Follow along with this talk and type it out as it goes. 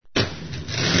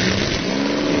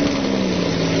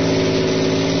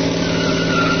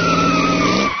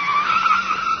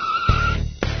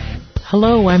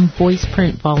Hello, I'm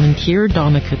Voiceprint volunteer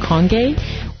Donna Kakonge.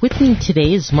 With me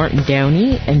today is Martin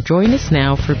Downey, and join us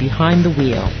now for Behind the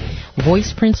Wheel,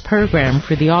 Voiceprint's program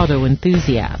for the auto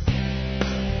enthusiast.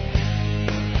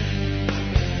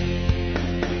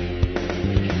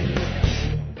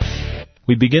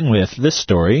 We begin with this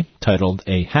story, titled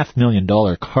A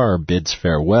 $500,000 Car Bids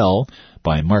Farewell,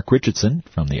 by Mark Richardson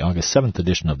from the August 7th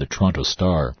edition of the Toronto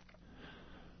Star.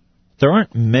 There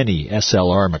aren't many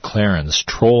SLR McLarens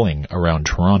trolling around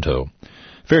Toronto.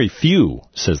 Very few,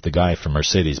 says the guy from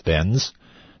Mercedes-Benz.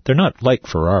 They're not like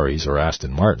Ferraris or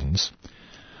Aston Martins.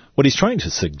 What he's trying to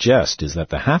suggest is that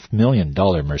the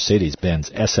 $500,000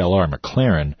 Mercedes-Benz SLR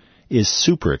McLaren is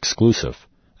super exclusive,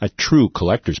 a true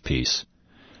collector's piece.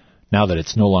 Now that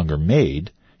it's no longer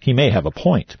made, he may have a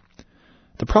point.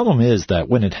 The problem is that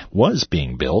when it was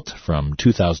being built, from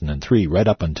 2003 right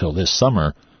up until this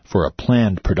summer, for a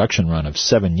planned production run of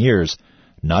 7 years,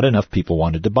 not enough people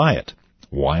wanted to buy it.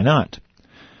 Why not?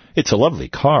 It's a lovely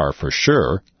car, for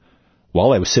sure.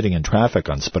 While I was sitting in traffic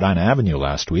on Spadina Avenue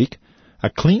last week, a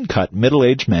clean-cut,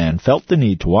 middle-aged man felt the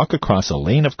need to walk across a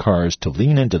lane of cars to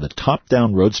lean into the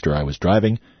top-down roadster I was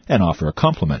driving and offer a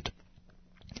compliment.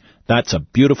 "That's a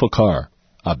beautiful car,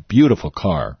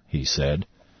 he said,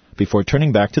 before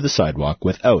turning back to the sidewalk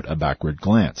without a backward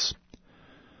glance.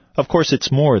 Of course,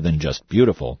 it's more than just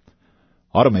beautiful.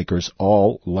 Automakers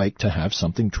all like to have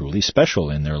something truly special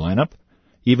in their lineup,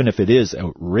 even if it is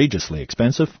outrageously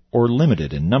expensive or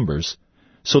limited in numbers,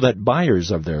 so that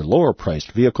buyers of their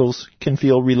lower-priced vehicles can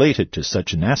feel related to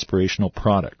such an aspirational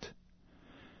product.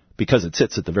 Because it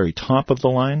sits at the very top of the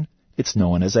line, it's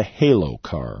known as a halo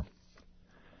car.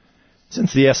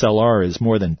 Since the SLR is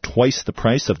more than twice the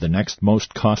price of the next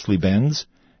most costly Benz,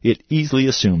 it easily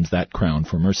assumes that crown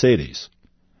for Mercedes.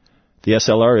 The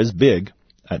SLR is big,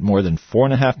 at more than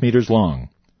 4.5 meters long.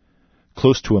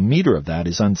 Close to a meter of that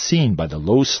is unseen by the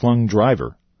low-slung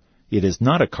driver. It is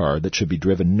not a car that should be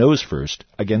driven nose-first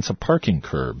against a parking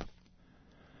curb.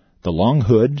 The long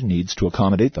hood needs to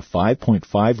accommodate the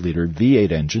 5.5-liter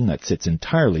V8 engine that sits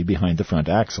entirely behind the front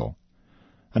axle,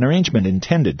 an arrangement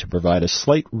intended to provide a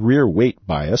slight rear weight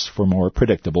bias for more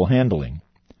predictable handling.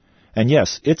 And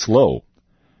yes, it's low.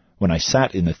 When I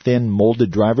sat in the thin,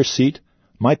 molded driver's seat,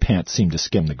 my pants seemed to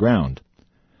skim the ground.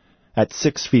 At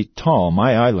 6 feet tall,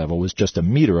 my eye level was just a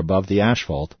meter above the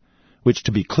asphalt, which,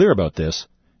 to be clear about this,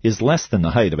 is less than the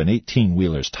height of an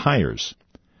 18-wheeler's tires.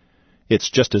 It's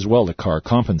just as well the car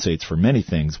compensates for many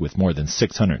things with more than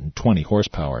 620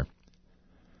 horsepower.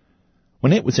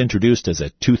 When it was introduced as a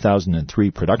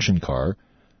 2003 production car,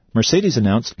 Mercedes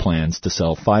announced plans to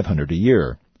sell 500 a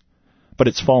year. But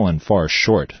it's fallen far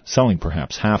short, selling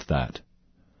perhaps half that.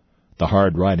 The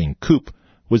hard-riding coupe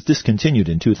was discontinued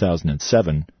in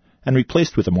 2007 and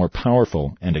replaced with a more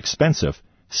powerful and expensive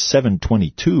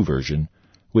 722 version,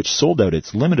 which sold out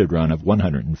its limited run of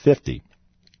 150.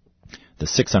 The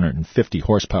 650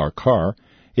 horsepower car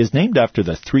is named after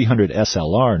the 300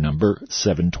 SLR number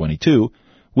 722,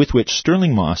 with which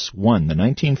Sterling Moss won the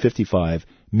 1955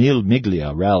 Mille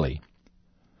Miglia Rally.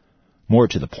 More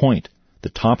to the point, the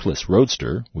topless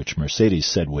roadster, which Mercedes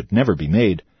said would never be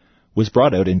made, was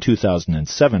brought out in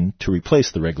 2007 to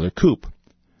replace the regular coupe.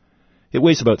 It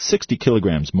weighs about 60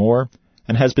 kilograms more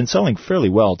and has been selling fairly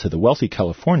well to the wealthy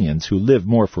Californians who live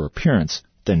more for appearance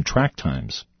than track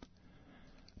times.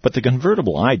 But the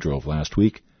convertible I drove last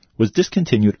week was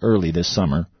discontinued early this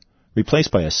summer,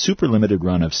 replaced by a super-limited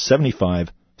run of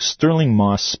 75 Sterling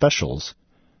Moss Specials,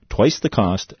 twice the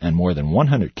cost and more than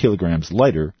 100 kilograms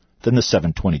lighter than the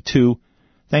 722,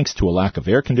 thanks to a lack of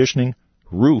air conditioning,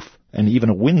 roof, and even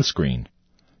a windscreen.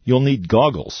 You'll need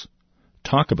goggles.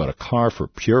 Talk about a car for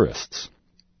purists.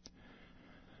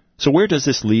 So where does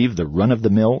this leave the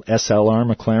run-of-the-mill SLR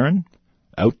McLaren?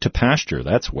 Out to pasture,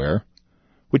 that's where.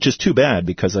 Which is too bad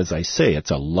because, as I say,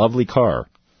 it's a lovely car.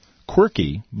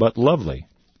 Quirky, but lovely.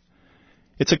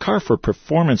 It's a car for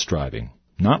performance driving,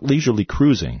 not leisurely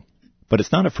cruising. But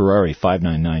it's not a Ferrari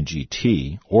 599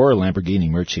 GT or a Lamborghini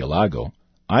Murcielago,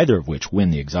 either of which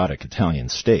win the exotic Italian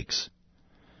stakes.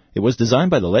 It was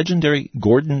designed by the legendary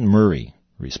Gordon Murray,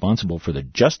 responsible for the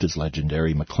just as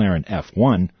legendary McLaren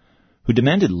F1, who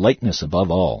demanded lightness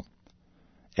above all.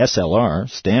 SLR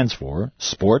stands for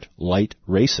Sport Light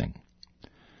Racing.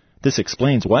 This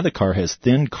explains why the car has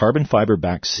thin carbon fiber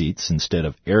back seats instead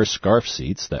of air scarf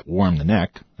seats that warm the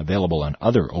neck, available on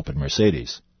other open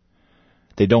Mercedes.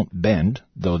 They don't bend,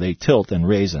 though they tilt and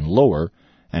raise and lower,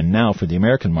 and now for the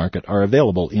American market are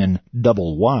available in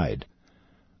double wide.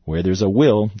 Where there's a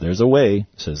will, there's a way,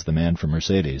 says the man from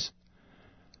Mercedes.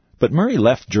 But Murray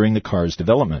left during the car's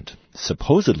development,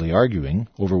 supposedly arguing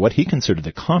over what he considered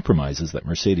the compromises that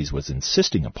Mercedes was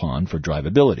insisting upon for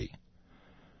drivability.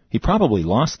 He probably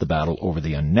lost the battle over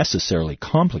the unnecessarily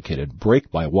complicated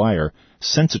brake-by-wire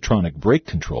sensotronic brake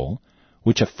control,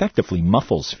 which effectively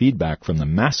muffles feedback from the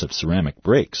massive ceramic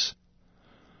brakes.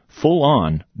 Full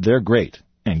on, they're great,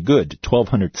 and good to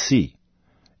 1200C.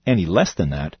 Any less than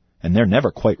that, and they're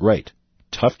never quite right.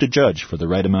 Tough to judge for the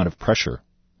right amount of pressure.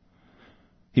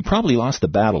 He probably lost the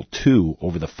battle, too,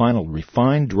 over the final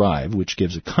refined drive which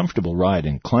gives a comfortable ride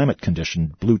in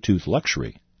climate-conditioned Bluetooth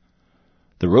luxury.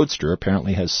 The Roadster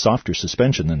apparently has softer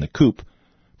suspension than the Coupe,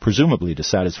 presumably to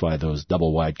satisfy those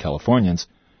double-wide Californians,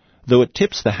 though it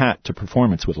tips the hat to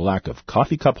performance with a lack of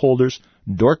coffee cup holders,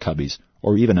 door cubbies,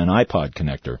 or even an iPod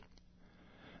connector.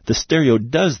 The stereo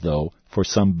does, though, for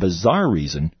some bizarre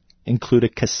reason, include a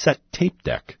cassette tape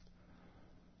deck.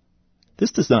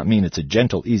 This does not mean it's a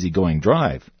gentle, easygoing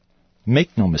drive.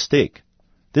 Make no mistake,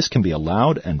 this can be a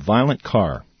loud and violent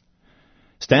car.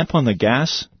 Stamp on the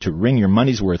gas to wring your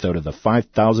money's worth out of the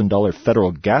 $5,000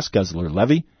 federal gas guzzler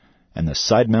levy, and the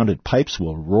side-mounted pipes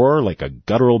will roar like a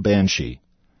guttural banshee.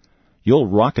 You'll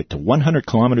rocket to 100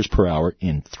 kilometers per hour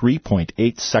in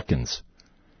 3.8 seconds.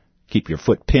 Keep your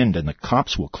foot pinned and the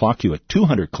cops will clock you at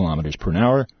 200 kilometers per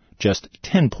hour, just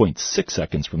 10.6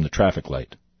 seconds from the traffic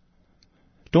light.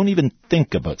 Don't even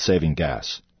think about saving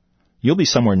gas. You'll be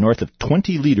somewhere north of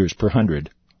 20 liters per 100,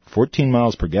 14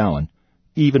 miles per gallon,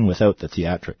 even without the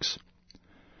theatrics.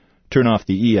 Turn off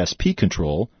the ESP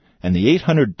control, and the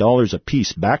 $800 a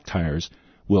piece back tires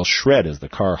will shred as the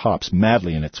car hops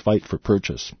madly in its fight for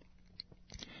purchase.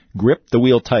 Grip the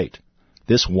wheel tight.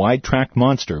 This wide-tracked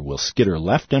monster will skitter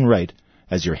left and right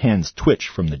as your hands twitch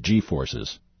from the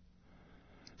G-forces.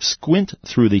 Squint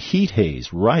through the heat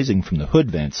haze rising from the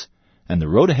hood vents, and the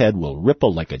road ahead will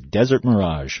ripple like a desert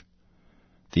mirage.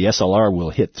 The SLR will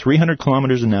hit 300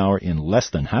 kilometers an hour in less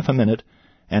than half a minute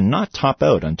and not top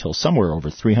out until somewhere over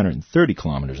 330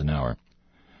 kilometers an hour.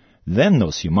 Then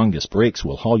those humongous brakes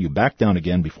will haul you back down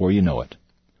again before you know it.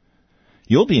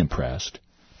 You'll be impressed,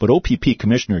 but OPP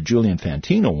Commissioner Julian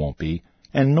Fantino won't be,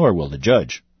 and nor will the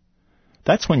judge.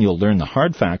 That's when you'll learn the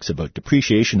hard facts about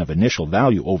depreciation of initial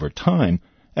value over time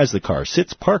as the car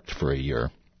sits parked for a year.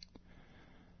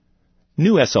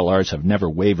 New SLRs have never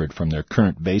wavered from their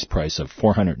current base price of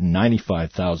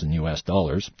 $495,000 US.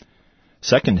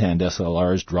 Second-hand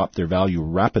SLRs drop their value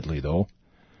rapidly, though.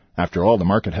 After all, the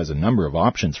market has a number of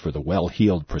options for the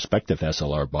well-heeled prospective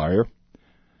SLR buyer.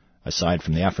 Aside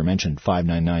from the aforementioned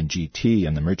 599 GT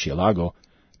and the Murcielago,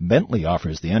 Bentley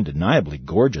offers the undeniably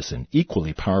gorgeous and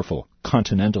equally powerful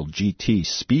Continental GT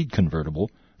Speed convertible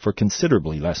for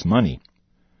considerably less money.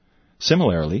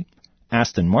 Similarly,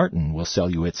 Aston Martin will sell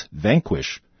you its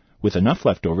Vanquish with enough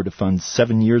left over to fund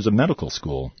 7 years of medical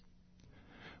school.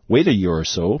 Wait a year or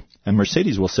so, and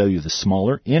Mercedes will sell you the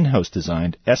smaller, in-house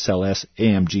designed SLS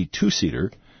AMG two-seater,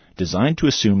 designed to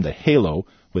assume the halo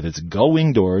with its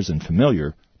gull-wing doors and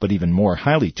familiar, but even more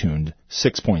highly tuned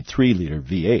 6.3-liter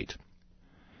V8.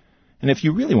 And if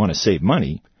you really want to save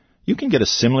money, you can get a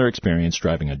similar experience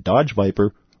driving a Dodge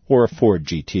Viper or a Ford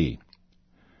GT.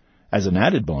 As an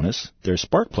added bonus, their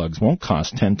spark plugs won't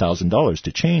cost $10,000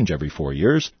 to change every 4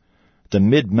 years. The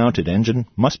mid-mounted engine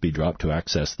must be dropped to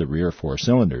access the rear 4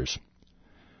 cylinders.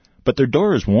 But their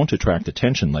doors won't attract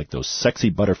attention like those sexy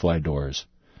butterfly doors,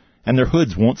 and their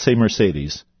hoods won't say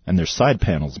Mercedes, and their side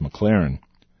panels McLaren.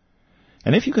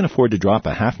 And if you can afford to drop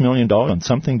 $500,000 on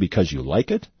something because you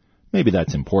like it, maybe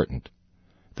that's important.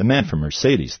 The man from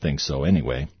Mercedes thinks so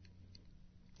anyway.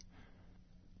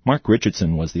 Mark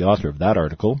Richardson was the author of that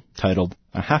article, titled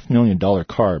 "A $500,000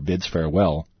 Car Bids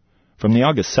Farewell," from the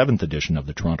August 7th edition of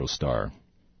the Toronto Star.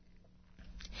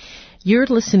 You're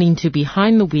listening to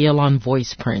Behind the Wheel on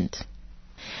Voiceprint.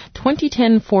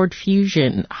 2010 Ford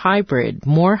Fusion Hybrid,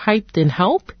 More Hype Than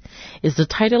Help, is the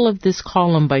title of this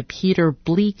column by Peter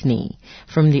Bleakney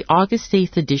from the August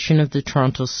 8th edition of the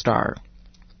Toronto Star.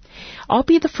 I'll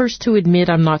be the first to admit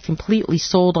I'm not completely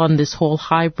sold on this whole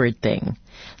hybrid thing.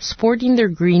 Sporting their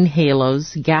green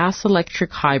halos,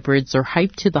 gas-electric hybrids are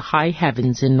hyped to the high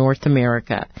heavens in North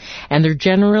America, and they're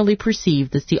generally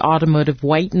perceived as the automotive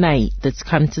white knight that's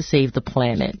come to save the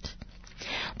planet.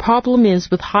 Problem is,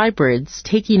 with hybrids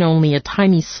taking only a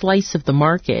tiny slice of the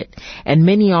market, and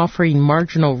many offering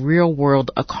marginal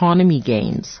real-world economy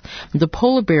gains, the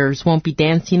polar bears won't be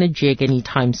dancing a jig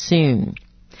anytime soon.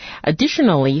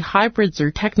 Additionally, hybrids are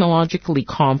technologically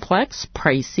complex,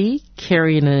 pricey,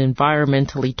 carrying an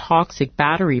environmentally toxic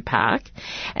battery pack,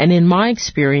 and in my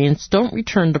experience don't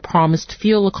return the promised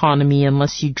fuel economy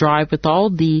unless you drive with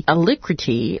all the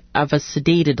alacrity of a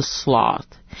sedated sloth.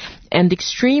 And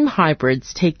extreme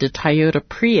hybrids, take the Toyota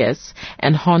Prius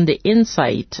and Honda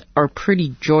Insight, are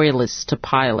pretty joyless to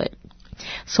pilot.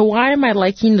 So why am I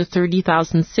liking the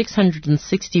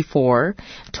 30,664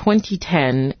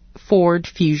 2010 Ford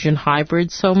Fusion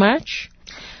Hybrid so much?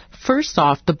 First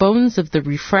off, the bones of the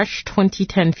refreshed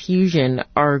 2010 Fusion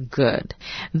are good.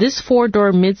 This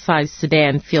four-door midsize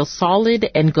sedan feels solid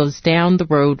and goes down the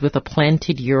road with a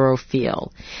planted Euro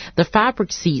feel. The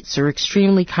fabric seats are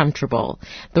extremely comfortable.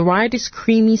 The ride is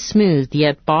creamy smooth,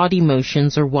 yet body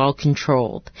motions are well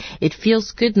controlled. It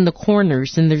feels good in the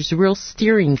corners and there's real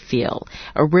steering feel,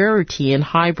 a rarity in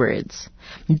hybrids.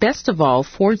 Best of all,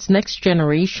 Ford's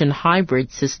next-generation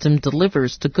hybrid system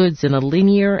delivers the goods in a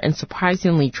linear and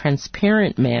surprisingly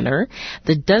transparent manner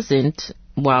that doesn't,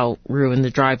 ruin the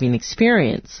driving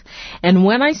experience. And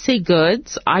when I say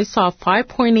goods, I saw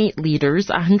 5.8 liters,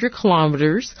 100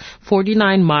 kilometers,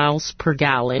 49 miles per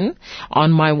gallon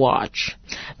on my watch.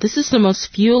 This is the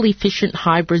most fuel-efficient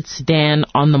hybrid sedan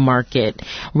on the market,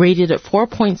 rated at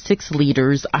 4.6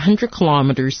 liters, 100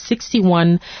 kilometers,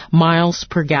 61 miles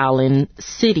per gallon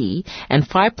city, and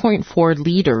 5.4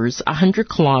 liters, 100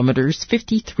 kilometers,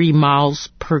 53 miles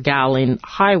per gallon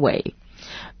highway.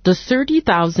 The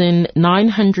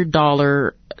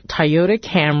 $30,900 Toyota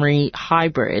Camry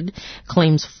Hybrid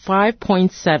claims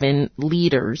 5.7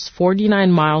 liters,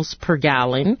 49 miles per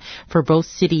gallon for both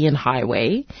city and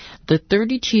highway. The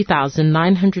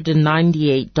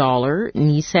 $32,998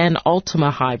 Nissan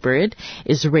Altima Hybrid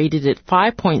is rated at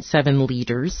 5.7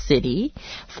 liters city,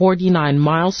 49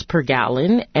 miles per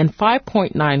gallon, and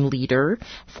 5.9 liter,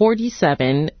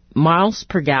 47 miles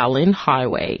per gallon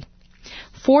highway.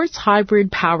 Ford's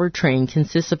hybrid powertrain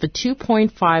consists of a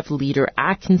 2.5-liter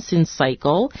Atkinson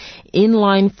cycle,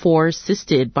 inline-4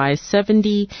 assisted by a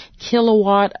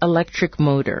 70-kilowatt electric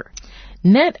motor.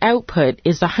 Net output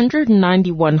is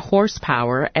 191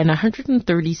 horsepower and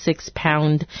 136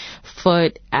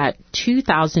 pound-foot at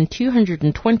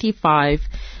 2,225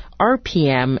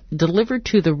 RPM, delivered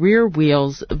to the rear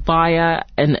wheels via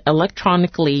an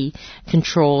electronically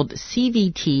controlled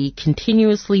CVT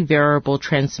continuously variable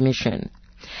transmission.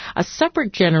 A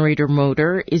separate generator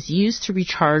motor is used to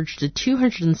recharge the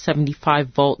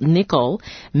 275-volt nickel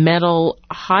metal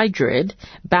hydride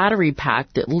battery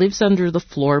pack that lives under the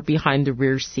floor behind the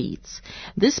rear seats.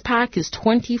 This pack is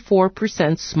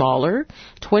 24% smaller,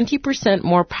 20%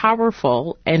 more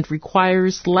powerful, and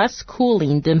requires less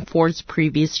cooling than Ford's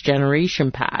previous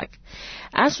generation pack.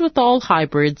 As with all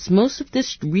hybrids, most of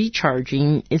this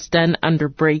recharging is done under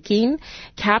braking,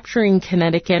 capturing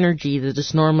kinetic energy that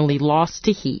is normally lost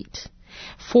to heat.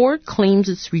 Ford claims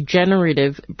its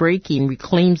regenerative braking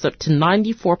reclaims up to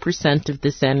 94% of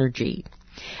this energy.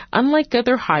 Unlike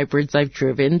other hybrids I've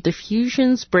driven, the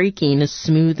Fusion's braking is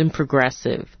smooth and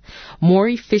progressive. More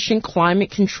efficient climate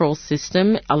control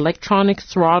system, electronic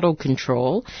throttle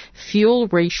control, fuel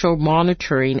ratio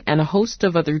monitoring, and a host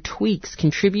of other tweaks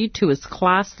contribute to its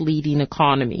class-leading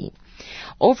economy.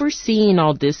 Overseeing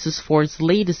all this is Ford's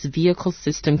latest vehicle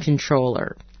system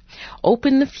controller.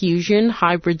 Open the Fusion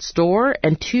hybrid's door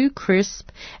and two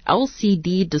crisp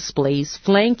LCD displays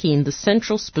flanking the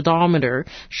central speedometer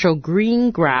show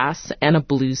green grass and a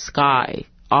blue sky.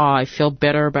 I feel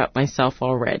better about myself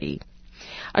already.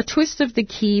 A twist of the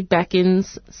key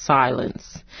beckons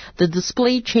silence. The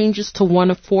display changes to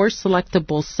one of four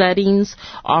selectable settings,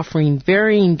 offering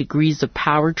varying degrees of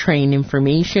powertrain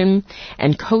information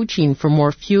and coaching for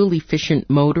more fuel-efficient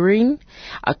motoring.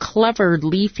 A clever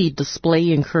leafy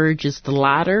display encourages the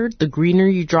latter. The greener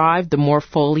you drive, the more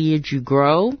foliage you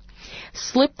grow.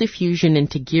 Slip the Fusion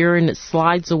into gear and it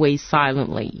slides away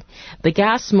silently. The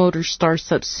gas motor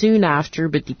starts up soon after,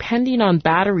 but depending on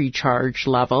battery charge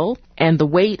level and the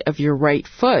weight of your right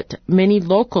foot, many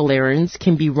local errands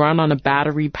can be run on a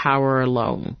battery power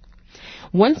alone.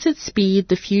 Once at speed,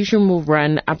 the Fusion will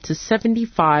run up to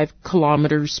 75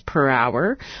 kilometers per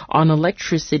hour on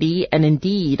electricity, and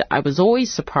indeed, I was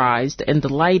always surprised and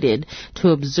delighted to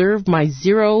observe my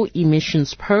zero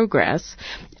emissions progress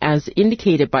as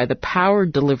indicated by the power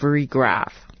delivery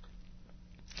graph.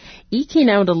 Eking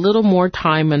out a little more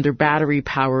time under battery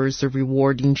power is a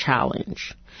rewarding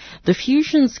challenge. The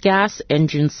Fusion's gas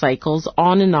engine cycles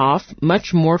on and off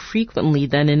much more frequently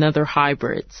than in other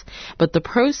hybrids, but the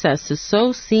process is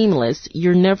so seamless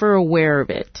you're never aware of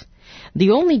it.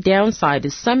 The only downside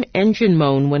is some engine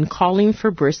moan when calling for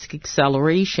brisk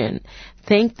acceleration.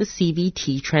 Thank the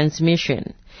CVT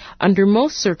transmission. Under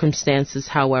most circumstances,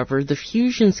 however, the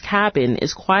Fusion's cabin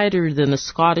is quieter than a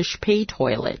Scottish pay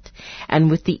toilet,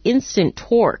 and with the instant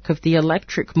torque of the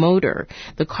electric motor,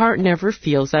 the car never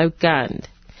feels outgunned.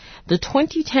 The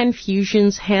 2010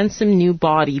 Fusion's handsome new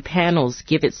body panels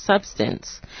give it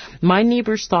substance. My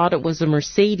neighbors thought it was a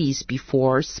Mercedes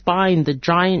before, spying the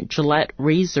giant Gillette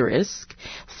Razor-esque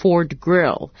Ford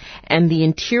grille, and the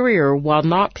interior, while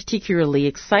not particularly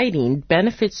exciting,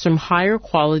 benefits from higher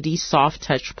quality soft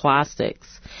touch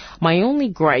plastics. My only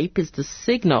gripe is the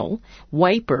signal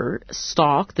wiper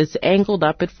stalk that's angled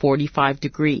up at 45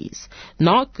 degrees.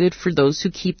 Not good for those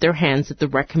who keep their hands at the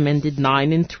recommended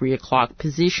 9 and 3 o'clock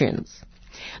positions.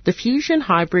 The Fusion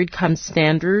Hybrid comes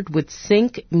standard with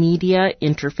Sync Media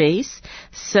interface,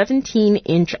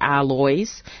 17-inch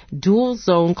alloys,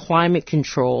 dual-zone climate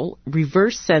control,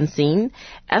 reverse sensing,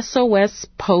 SOS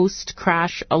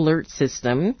post-crash alert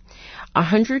system,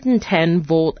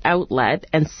 110-volt outlet,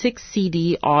 and 6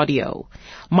 CD audio.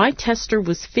 My tester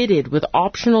was fitted with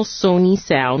optional Sony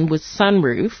sound with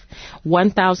sunroof,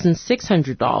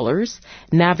 $1,600,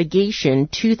 navigation,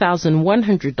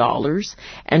 $2,100,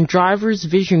 and driver's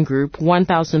vision group,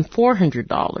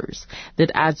 $1,400,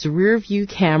 that adds rear view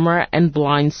camera and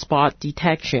blind spot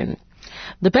detection.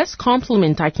 The best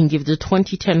compliment I can give the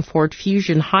 2010 Ford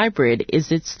Fusion Hybrid is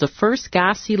it's the first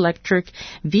gas-electric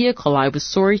vehicle I was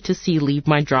sorry to see leave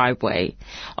my driveway.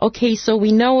 Okay, so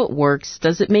we know it works.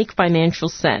 Does it make financial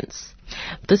sense?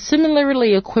 The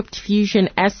similarly equipped Fusion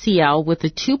SEL with a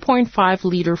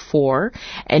 2.5-liter 4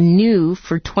 and new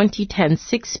for 2010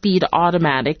 6-speed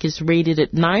automatic is rated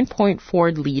at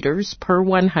 9.4 liters per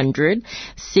 100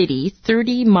 city,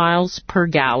 30 miles per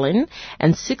gallon,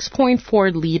 and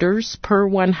 6.4 liters per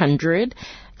 100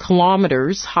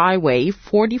 kilometers highway,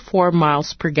 44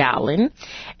 miles per gallon,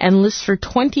 and lists for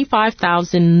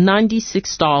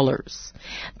 $25,096.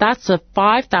 That's a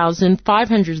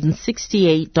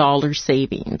 $5,568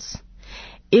 savings.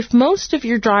 If most of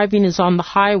your driving is on the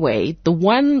highway, the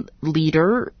 1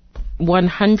 liter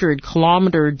 100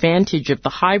 kilometer advantage of the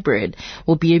hybrid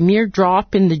will be a mere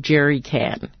drop in the jerry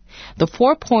can. The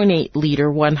 4.8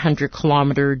 liter 100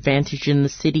 kilometer advantage in the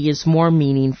city is more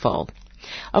meaningful.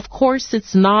 Of course,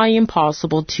 it's nigh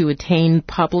impossible to attain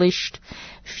published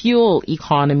fuel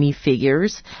economy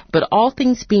figures, but all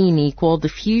things being equal, the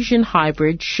Fusion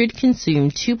Hybrid should consume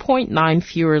 2.9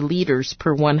 fewer liters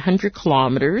per 100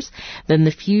 kilometers than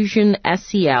the Fusion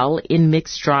SEL in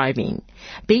mixed driving.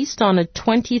 Based on a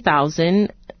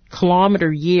 20,000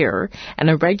 kilometer year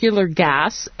and a regular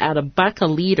gas at $1 a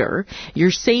liter,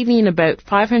 you're saving about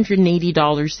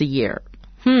 $580 a year.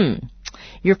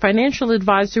 Your financial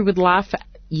advisor would laugh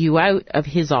you out of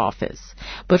his office.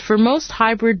 But for most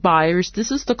hybrid buyers,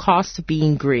 this is the cost of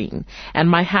being green. And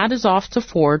my hat is off to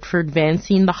Ford for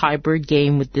advancing the hybrid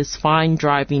game with this fine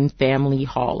driving family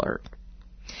hauler.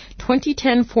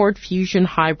 2010 Ford Fusion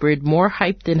Hybrid, More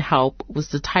Hype Than Help, was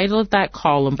the title of that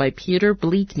column by Peter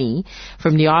Bleakney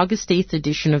from the August 8th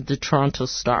edition of the Toronto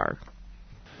Star.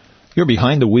 You're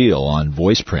behind the wheel on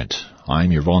Voiceprint.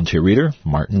 I'm your volunteer reader,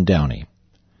 Martin Downey.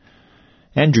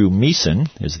 Andrew Meeson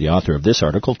is the author of this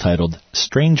article titled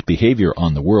Strange Behavior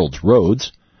on the World's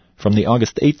Roads from the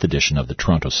August 8th edition of the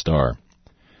Toronto Star.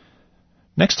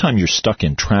 Next time you're stuck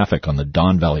in traffic on the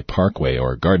Don Valley Parkway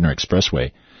or Gardiner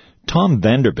Expressway, Tom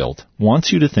Vanderbilt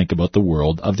wants you to think about the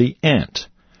world of the ant.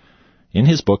 In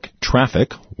his book,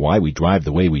 Traffic, Why We Drive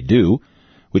the Way We Do,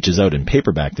 which is out in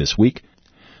paperback this week,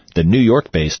 the New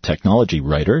York-based technology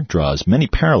writer draws many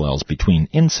parallels between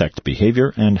insect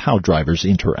behavior and how drivers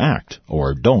interact,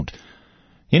 or don't.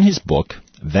 In his book,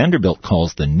 Vanderbilt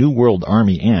calls the New World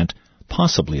Army ant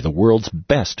possibly the world's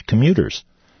best commuters.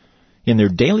 In their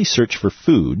daily search for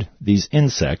food, these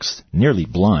insects, nearly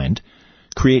blind,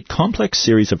 create complex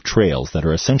series of trails that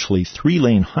are essentially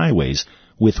 3-lane highways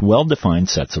with well-defined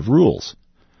sets of rules.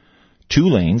 2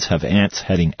 lanes have ants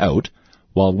heading out,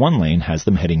 while 1 lane has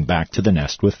them heading back to the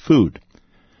nest with food.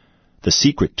 The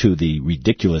secret to the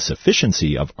ridiculous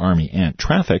efficiency of army ant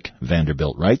traffic,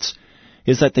 Vanderbilt writes,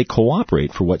 is that they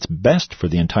cooperate for what's best for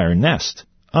the entire nest,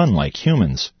 unlike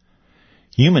humans.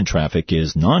 Human traffic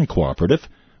is non-cooperative,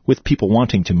 with people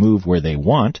wanting to move where they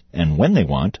want and when they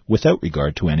want without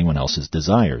regard to anyone else's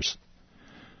desires.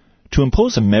 To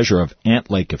impose a measure of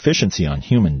ant-like efficiency on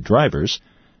human drivers,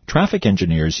 traffic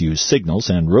engineers use signals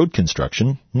and road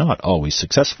construction, not always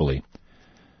successfully.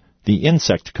 The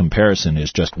insect comparison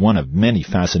is just one of many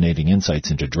fascinating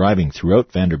insights into driving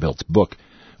throughout Vanderbilt's book,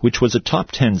 which was a top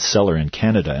 10 seller in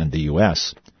Canada and the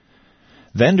U.S.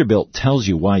 Vanderbilt tells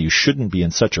you why you shouldn't be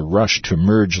in such a rush to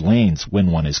merge lanes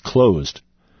when one is closed,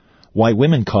 why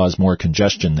women cause more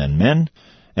congestion than men,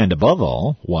 and above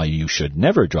all, why you should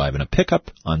never drive in a pickup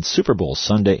on Super Bowl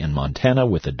Sunday in Montana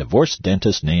with a divorced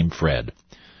dentist named Fred.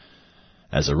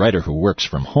 As a writer who works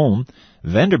from home,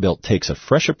 Vanderbilt takes a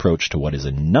fresh approach to what is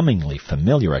a numbingly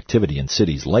familiar activity in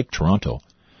cities like Toronto.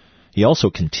 He also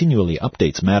continually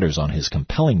updates matters on his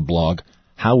compelling blog,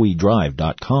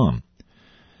 howwedrive.com.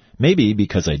 Maybe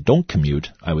because I don't commute,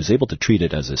 I was able to treat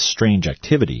it as a strange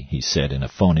activity, he said in a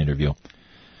phone interview.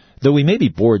 Though we may be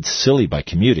bored silly by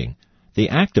commuting, the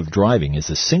act of driving is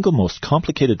the single most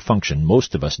complicated function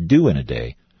most of us do in a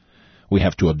day. We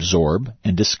have to absorb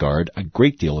and discard a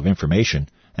great deal of information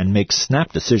and make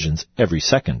snap decisions every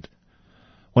second.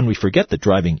 When we forget that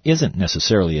driving isn't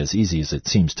necessarily as easy as it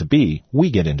seems to be,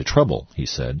 we get into trouble, he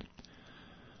said.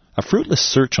 A fruitless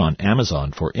search on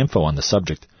Amazon for info on the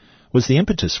subject was the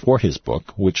impetus for his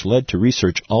book, which led to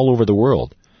research all over the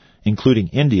world, including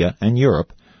India and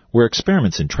Europe, where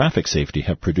experiments in traffic safety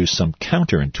have produced some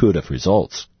counterintuitive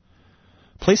results.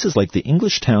 Places like the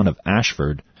English town of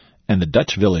Ashford and the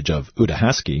Dutch village of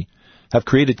Udahasky have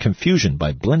created confusion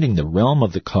by blending the realm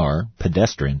of the car,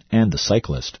 pedestrian, and the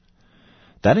cyclist.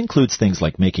 That includes things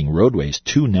like making roadways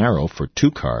too narrow for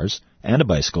two cars and a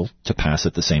bicycle to pass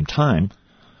at the same time,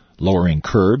 lowering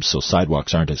curbs so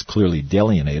sidewalks aren't as clearly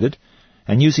delineated,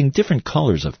 and using different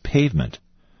colors of pavement.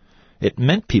 It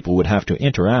meant people would have to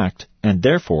interact and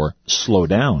therefore slow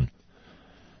down.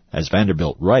 As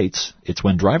Vanderbilt writes, it's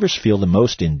when drivers feel the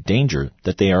most in danger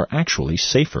that they are actually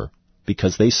safer,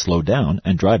 because they slow down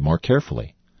and drive more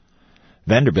carefully.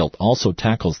 Vanderbilt also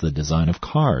tackles the design of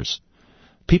cars.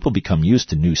 People become used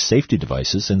to new safety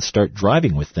devices and start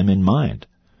driving with them in mind.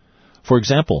 For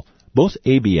example, both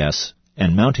ABS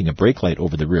and mounting a brake light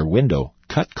over the rear window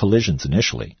cut collisions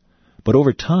initially, but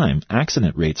over time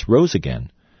accident rates rose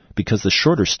again because the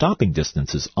shorter stopping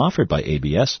distances offered by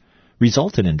ABS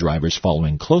resulted in drivers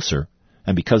following closer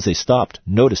and because they stopped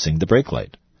noticing the brake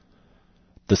light.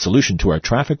 The solution to our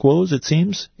traffic woes, it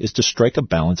seems, is to strike a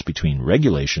balance between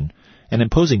regulation and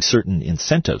imposing certain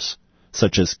incentives,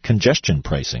 such as congestion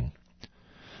pricing.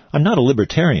 I'm not a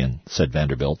libertarian, said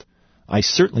Vanderbilt. I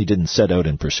certainly didn't set out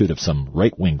in pursuit of some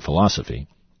right-wing philosophy.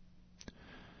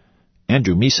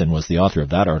 Andrew Meeson was the author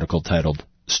of that article titled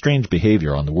Strange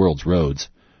Behavior on the World's Roads,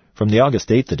 from the August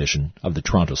 8th edition of the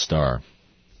Toronto Star.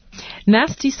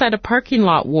 Nasty Side of Parking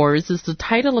Lot Wars is the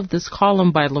title of this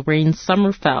column by Lorraine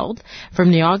Sommerfeld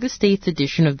from the August 8th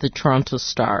edition of the Toronto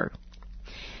Star.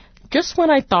 Just when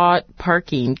I thought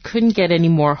parking couldn't get any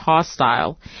more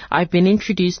hostile, I've been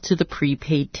introduced to the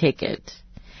prepaid ticket.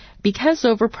 Because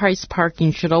overpriced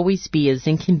parking should always be as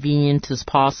inconvenient as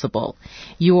possible,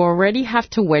 you already have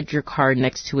to wedge your car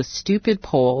next to a stupid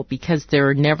pole because there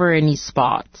are never any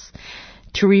spots.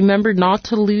 To remember not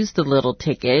to lose the little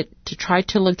ticket, to try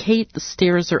to locate the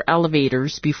stairs or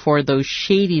elevators before those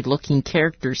shady-looking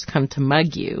characters come to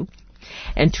mug you,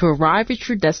 and to arrive at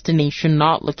your destination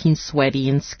not looking sweaty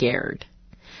and scared.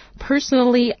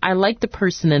 Personally, I like the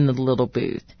person in the little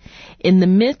booth. In the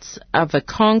midst of a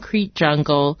concrete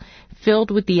jungle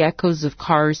filled with the echoes of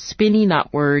cars spinning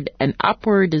upward and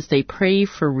upward as they pray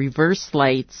for reverse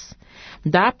lights,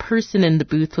 that person in the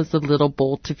booth was a little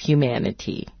bolt of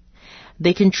humanity.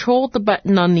 They controlled the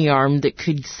button on the arm that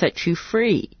could set you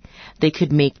free. They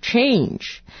could make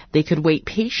change. They could wait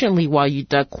patiently while you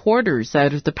dug quarters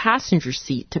out of the passenger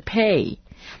seat to pay.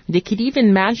 They could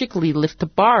even magically lift a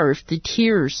bar if the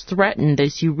tears threatened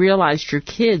as you realized your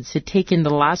kids had taken the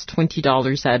last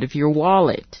 $20 out of your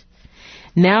wallet.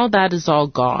 Now that is all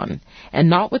gone,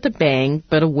 and not with a bang,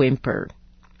 but a whimper.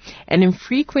 An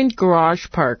infrequent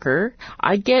garage parker,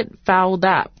 I get fouled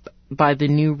up by the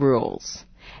new rules.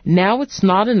 Now it's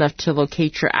not enough to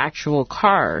locate your actual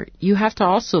car. You have to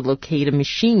also locate a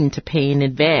machine to pay in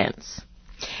advance.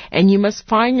 And you must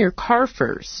find your car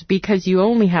first, because you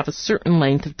only have a certain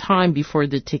length of time before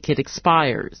the ticket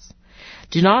expires.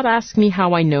 Do not ask me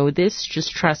how I know this,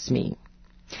 just trust me.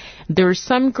 There are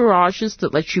some garages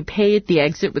that let you pay at the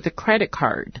exit with a credit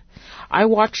card. I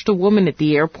watched a woman at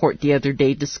the airport the other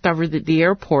day discover that the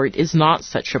airport is not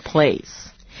such a place.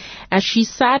 As she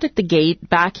sat at the gate,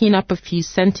 backing up a few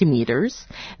centimeters,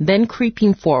 then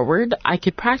creeping forward, I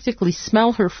could practically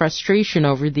smell her frustration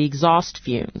over the exhaust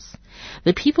fumes.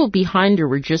 The people behind her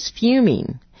were just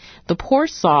fuming. The poor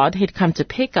sod had come to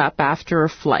pick up after a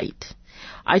flight.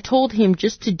 I told him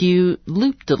just to do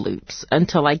loop-de-loops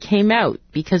until I came out,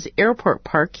 because airport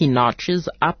parking notches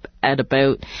up at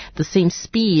about the same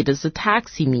speed as a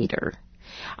taxi meter.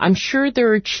 I'm sure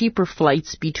there are cheaper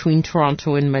flights between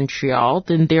Toronto and Montreal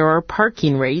than there are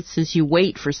parking rates as you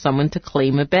wait for someone to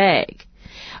claim a bag.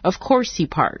 Of course he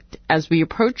parked. As we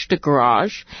approached the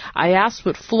garage, I asked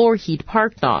what floor he'd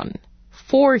parked on.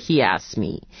 4, he asked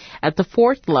me. At the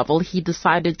 4th level, he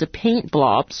decided the paint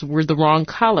blobs were the wrong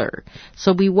color,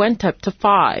 so we went up to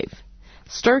 5.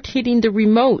 Start hitting the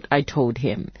remote, I told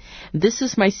him. This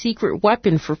is my secret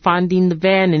weapon for finding the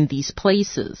van in these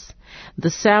places. The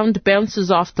sound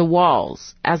bounces off the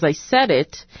walls. As I said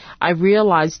it, I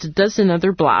realized a dozen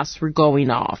other blasts were going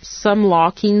off, some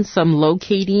locking, some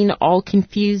locating, all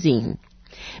confusing.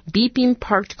 Beeping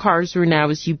parked cars were now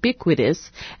as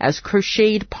ubiquitous as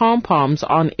crocheted pom-poms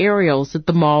on aerials at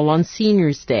the mall on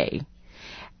Senior's Day.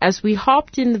 As we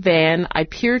hopped in the van, I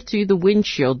peered through the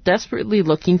windshield, desperately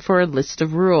looking for a list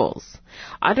of rules.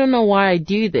 I don't know why I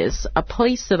do this. A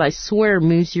place that I swear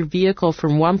moves your vehicle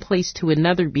from one place to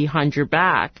another behind your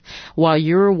back while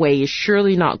you're away is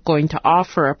surely not going to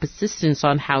offer up assistance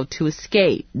on how to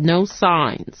escape. No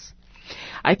signs.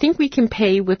 I think we can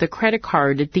pay with a credit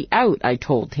card at the out, I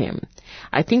told him.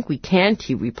 I think we can't,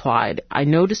 he replied. I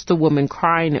noticed a woman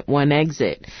crying at one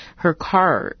exit, her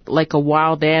car like a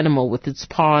wild animal with its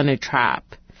paw in a trap.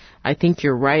 I think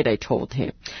you're right, I told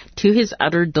him, to his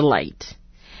utter delight.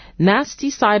 Nasty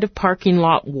Side of Parking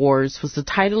Lot Wars was the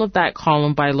title of that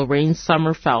column by Lorraine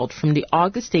Sommerfeld from the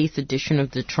August 8th edition of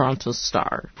the Toronto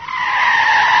Star.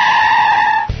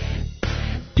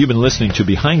 You've been listening to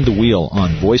Behind the Wheel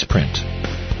on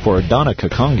Voiceprint. For Donna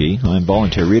Kakongi, I'm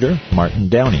volunteer reader Martin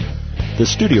Downey. The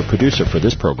studio producer for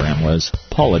this program was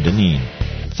Paula Deneen.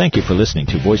 Thank you for listening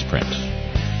to Voiceprint.